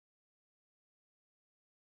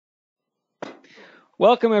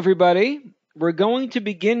Welcome, everybody. We're going to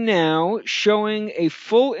begin now showing a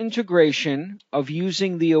full integration of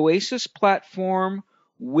using the OASIS platform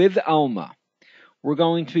with Alma. We're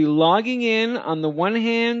going to be logging in on the one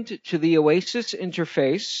hand to the OASIS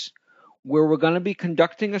interface, where we're going to be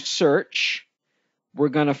conducting a search. We're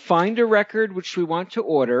going to find a record which we want to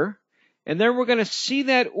order, and then we're going to see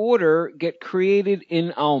that order get created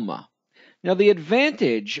in Alma. Now, the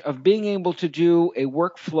advantage of being able to do a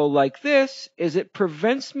workflow like this is it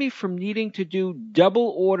prevents me from needing to do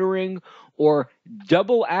double ordering or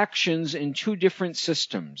double actions in two different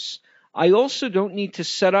systems. I also don't need to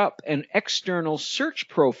set up an external search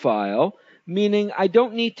profile, meaning I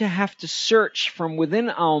don't need to have to search from within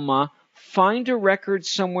Alma, find a record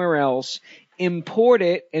somewhere else, import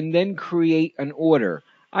it, and then create an order.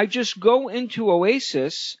 I just go into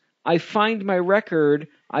OASIS, I find my record,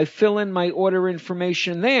 I fill in my order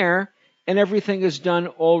information there, and everything is done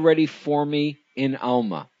already for me in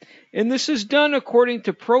Alma. And this is done according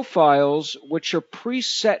to profiles which are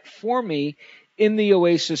preset for me in the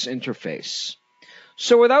OASIS interface.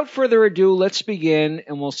 So without further ado, let's begin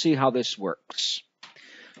and we'll see how this works.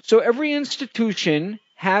 So every institution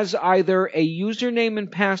has either a username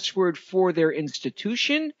and password for their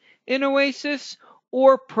institution in OASIS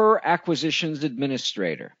or per acquisitions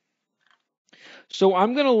administrator. So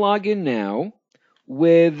I'm going to log in now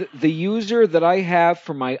with the user that I have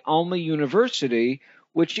for my Alma University,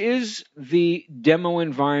 which is the demo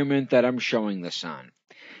environment that I'm showing this on.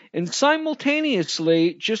 And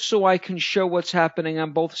simultaneously, just so I can show what's happening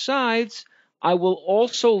on both sides, I will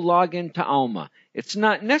also log into Alma. It's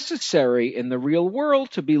not necessary in the real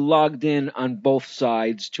world to be logged in on both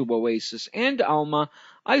sides to OASIS and Alma.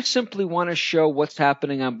 I simply want to show what's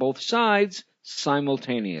happening on both sides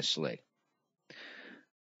simultaneously.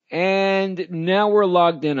 And now we're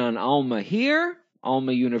logged in on Alma here,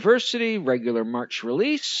 Alma University, regular March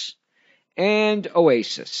release, and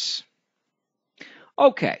OASIS.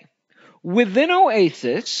 Okay, within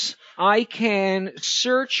OASIS, I can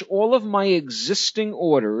search all of my existing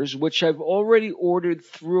orders, which I've already ordered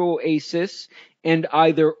through OASIS and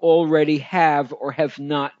either already have or have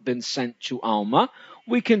not been sent to Alma.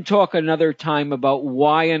 We can talk another time about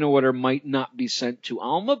why an order might not be sent to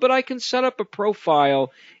Alma, but I can set up a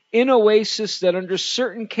profile in OASIS that under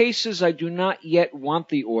certain cases I do not yet want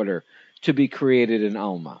the order to be created in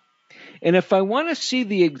Alma. And if I want to see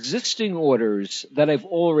the existing orders that I've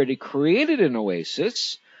already created in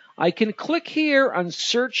OASIS, I can click here on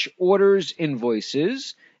Search Orders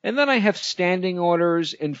Invoices, and then I have standing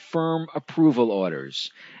orders and firm approval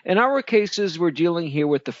orders. In our cases, we're dealing here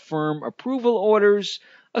with the firm approval orders,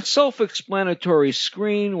 a self-explanatory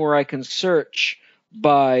screen where I can search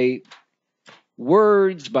by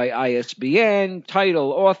words, by ISBN,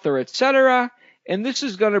 title, author, etc. And this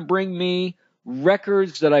is going to bring me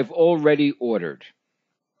records that I've already ordered.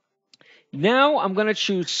 Now I'm going to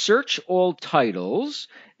choose Search All Titles,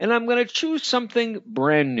 and I'm going to choose something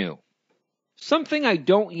brand new, something I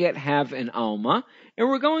don't yet have in Alma, and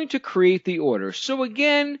we're going to create the order. So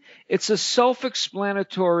again, it's a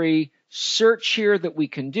self-explanatory search here that we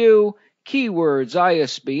can do. Keywords,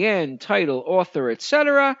 ISBN, title, author,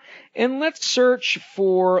 etc. And let's search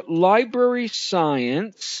for library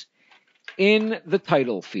science in the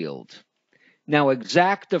title field. Now,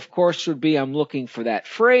 exact, of course, would be I'm looking for that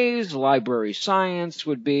phrase. Library science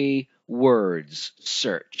would be words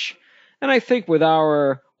search. And I think with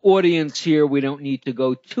our audience here, we don't need to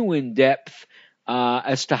go too in-depth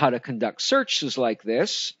as to how to conduct searches like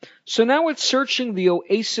this. So now it's searching the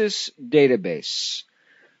OASIS database.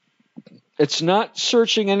 It's not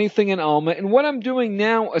searching anything in Alma. And what I'm doing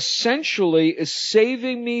now essentially is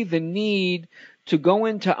saving me the need to go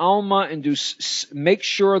into Alma and make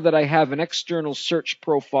sure that I have an external search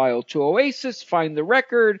profile to OASIS, find the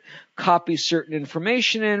record, copy certain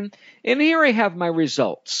information in, and here I have my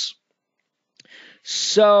results.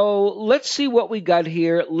 So let's see what we got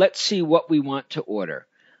here. Let's see what we want to order.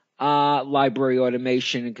 Library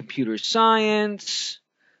automation and computer science.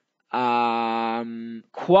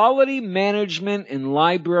 Quality management in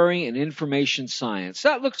library and information science.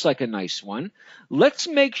 That looks like a nice one. Let's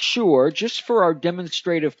make sure, just for our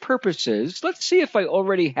demonstrative purposes, let's see if I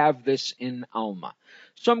already have this in Alma.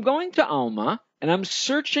 So I'm going to Alma, and I'm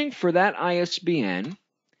searching for that ISBN,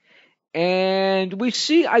 and we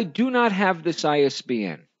see I do not have this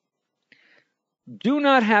ISBN. Do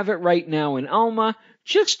not have it right now in Alma.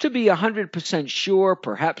 Just to be 100% sure,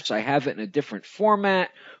 perhaps I have it in a different format.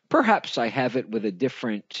 Perhaps I have it with a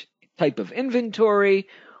different type of inventory.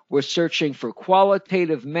 We're searching for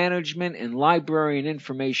qualitative management in library and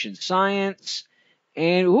information science.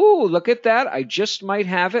 And, ooh, look at that. I just might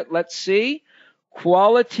have it. Let's see.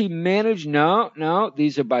 Quality managed, no,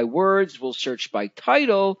 these are by words. We'll search by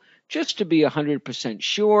title just to be 100%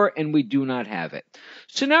 sure, and we do not have it.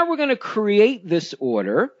 So now we're going to create this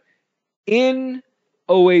order in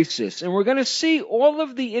OASIS, and we're going to see all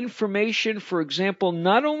of the information. For example,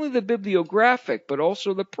 not only the bibliographic, but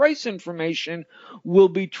also the price information will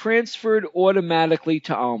be transferred automatically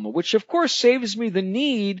to Alma, which of course saves me the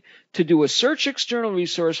need to do a search external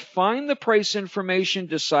resource, find the price information,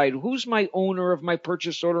 decide who's my owner of my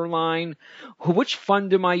purchase order line, which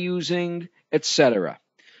fund am I using, etc.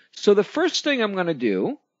 So the first thing I'm going to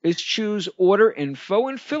do is choose order info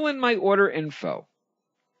and fill in my order info.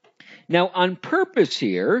 Now, on purpose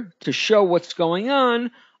here, to show what's going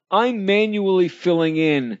on, I'm manually filling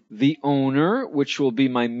in the owner, which will be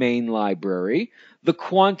my main library. The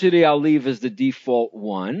quantity I'll leave as the default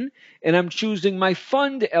 1, and I'm choosing my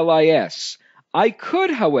fund LIS. I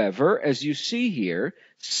could, however, as you see here,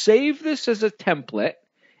 save this as a template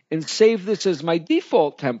and save this as my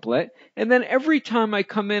default template, and then every time I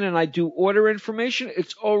come in and I do order information,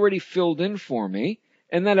 it's already filled in for me,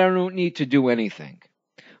 and then I don't need to do anything.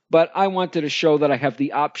 But I wanted to show that I have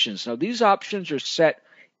the options. Now, these options are set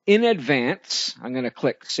in advance. I'm going to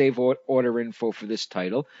click Save Order Info for this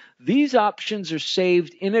title. These options are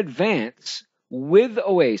saved in advance with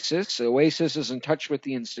OASIS. OASIS is in touch with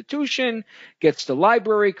the institution, gets the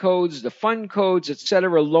library codes, the fund codes,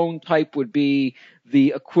 etc. Loan type would be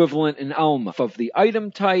the equivalent in Alma of the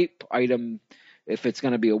item type, if it's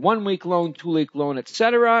going to be a 1-week loan, 2-week loan,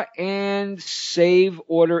 etc. And save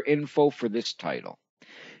order info for this title.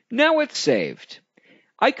 Now it's saved.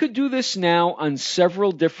 I could do this now on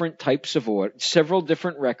several different types of order, several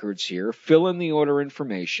different records here, fill in the order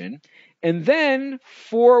information, and then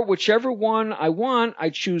for whichever one I want, I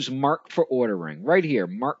choose Mark for Ordering. Right here,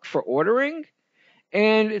 Mark for Ordering,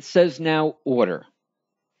 and it says now Order.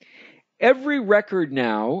 Every record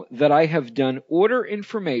now that I have done order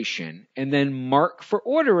information and then Mark for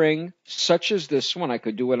Ordering, such as this one, I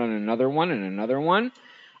could do it on another one and another one,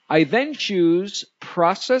 I then choose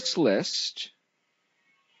Process List,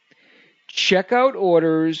 Checkout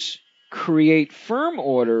Orders, Create Firm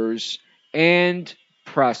Orders, and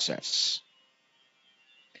Process.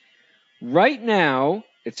 Right now,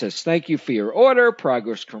 it says, thank you for your order,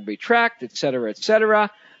 progress can be tracked, etc.,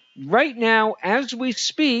 etc. Right now, as we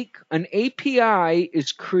speak, an API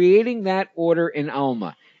is creating that order in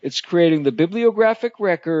Alma. It's creating the bibliographic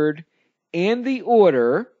record and the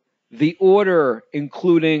order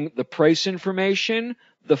including the price information,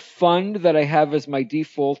 the fund that I have as my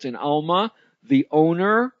default in Alma, the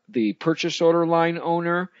owner, the purchase order line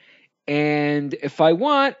owner, and if I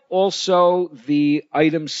want, also the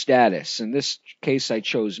item status. In this case, I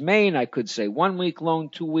chose main. I could say 1-week loan,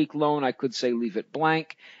 2-week loan. I could say leave it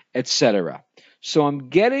blank, etc. So I'm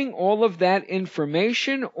getting all of that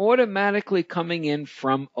information automatically coming in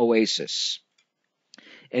from OASIS.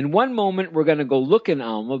 In one moment, we're going to go look in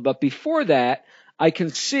Alma, but before that, I can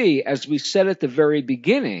see, as we said at the very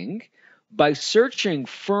beginning, by searching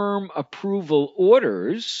firm approval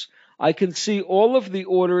orders, I can see all of the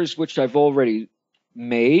orders which I've already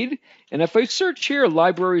made. And if I search here,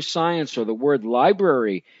 library science or the word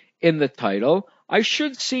library in the title, I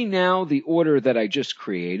should see now the order that I just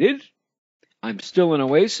created. I'm still in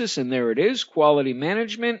OASIS, and there it is, quality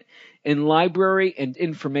management in library and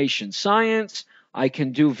information science. I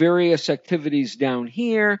can do various activities down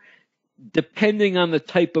here. Depending on the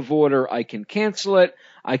type of order, I can cancel it.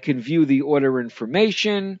 I can view the order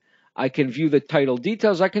information. I can view the title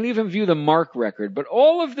details. I can even view the mark record. But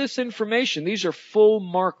all of this information, these are full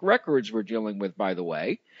mark records we're dealing with, by the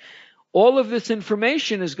way. All of this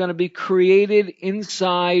information is going to be created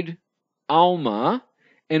inside Alma.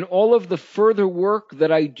 And all of the further work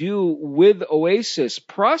that I do with OASIS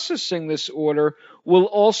processing this order will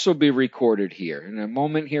also be recorded here. In a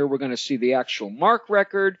moment here, we're going to see the actual mark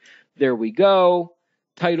record. There we go.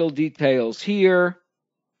 Title details here.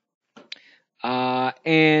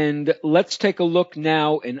 And let's take a look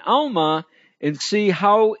now in Alma and see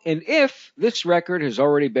how and if this record has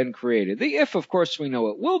already been created. The if, of course, we know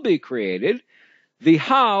it will be created. The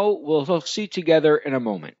how we'll see together in a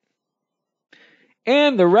moment.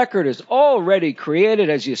 And the record is already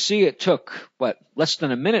created. As you see, it took, less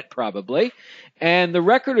than a minute probably. And the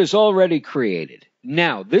record is already created.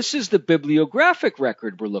 Now, this is the bibliographic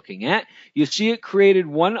record we're looking at. You see it created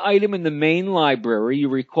one item in the main library. You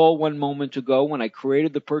recall one moment ago when I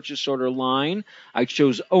created the purchase order line, I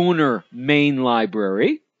chose owner main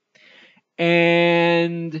library.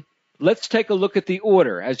 And let's take a look at the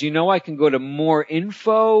order. As you know, I can go to more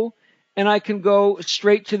info. And I can go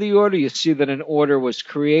straight to the order. You see that an order was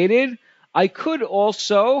created. I could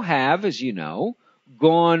also have, as you know,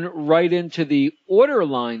 gone right into the order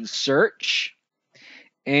line search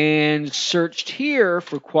and searched here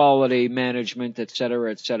for quality management, et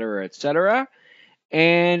cetera, et cetera, et cetera.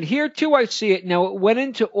 And here too I see it. Now it went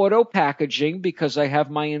into auto packaging because I have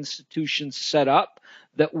my institution set up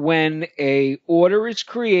that when a order is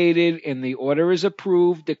created and the order is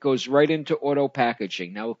approved, it goes right into auto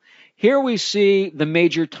packaging. Now here we see the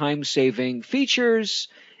major time-saving features.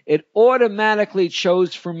 It automatically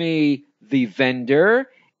chose for me the vendor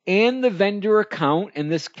and the vendor account, in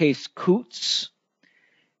this case Coots.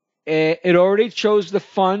 It already chose the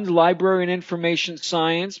fund, Librarian Information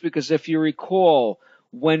Science, because if you recall,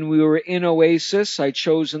 when we were in OASIS, I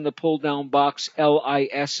chose in the pull-down box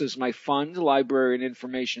LIS as my fund, Librarian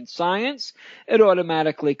Information Science. It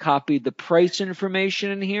automatically copied the price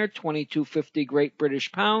information in here, 22.50 Great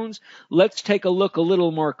British Pounds. Let's take a look a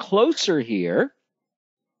little more closer here.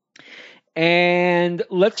 And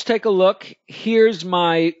let's take a look. Here's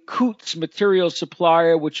my Coots material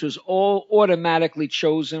supplier, which was all automatically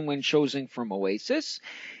chosen when choosing from OASIS.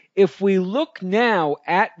 If we look now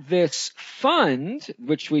at this fund,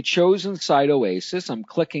 which we chose inside OASIS, I'm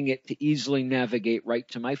clicking it to easily navigate right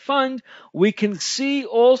to my fund, we can see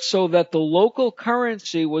also that the local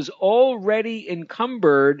currency was already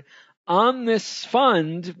encumbered on this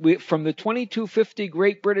fund from the 22.50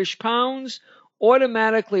 Great British Pounds.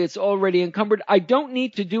 Automatically, it's already encumbered. I don't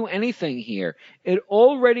need to do anything here. It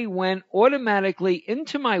already went automatically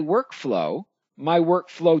into my workflow. My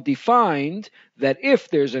workflow defined that if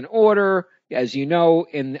there's an order, as you know,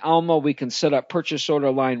 in Alma, we can set up purchase order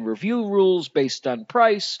line review rules based on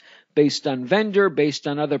price, based on vendor, based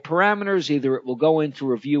on other parameters. Either it will go into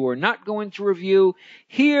review or not go into review.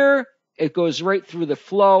 Here, it goes right through the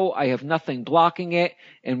flow. I have nothing blocking it,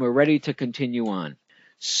 and we're ready to continue on.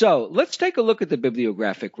 So let's take a look at the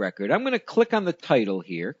bibliographic record. I'm going to click on the title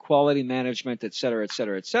here, quality management, et cetera, et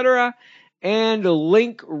cetera, et cetera, and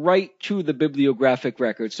link right to the bibliographic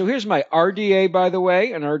record. So here's my RDA, by the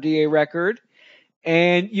way, an RDA record.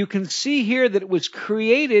 And you can see here that it was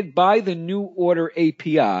created by the new order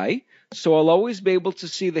API. So I'll always be able to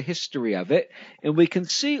see the history of it. And we can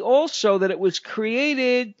see also that it was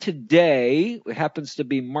created today. It happens to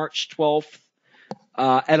be March 12th.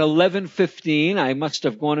 At 11:15, I must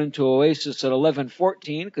have gone into OASIS at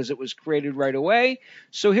 11:14 because it was created right away.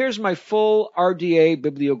 So here's my full RDA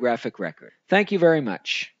bibliographic record. Thank you very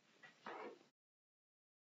much.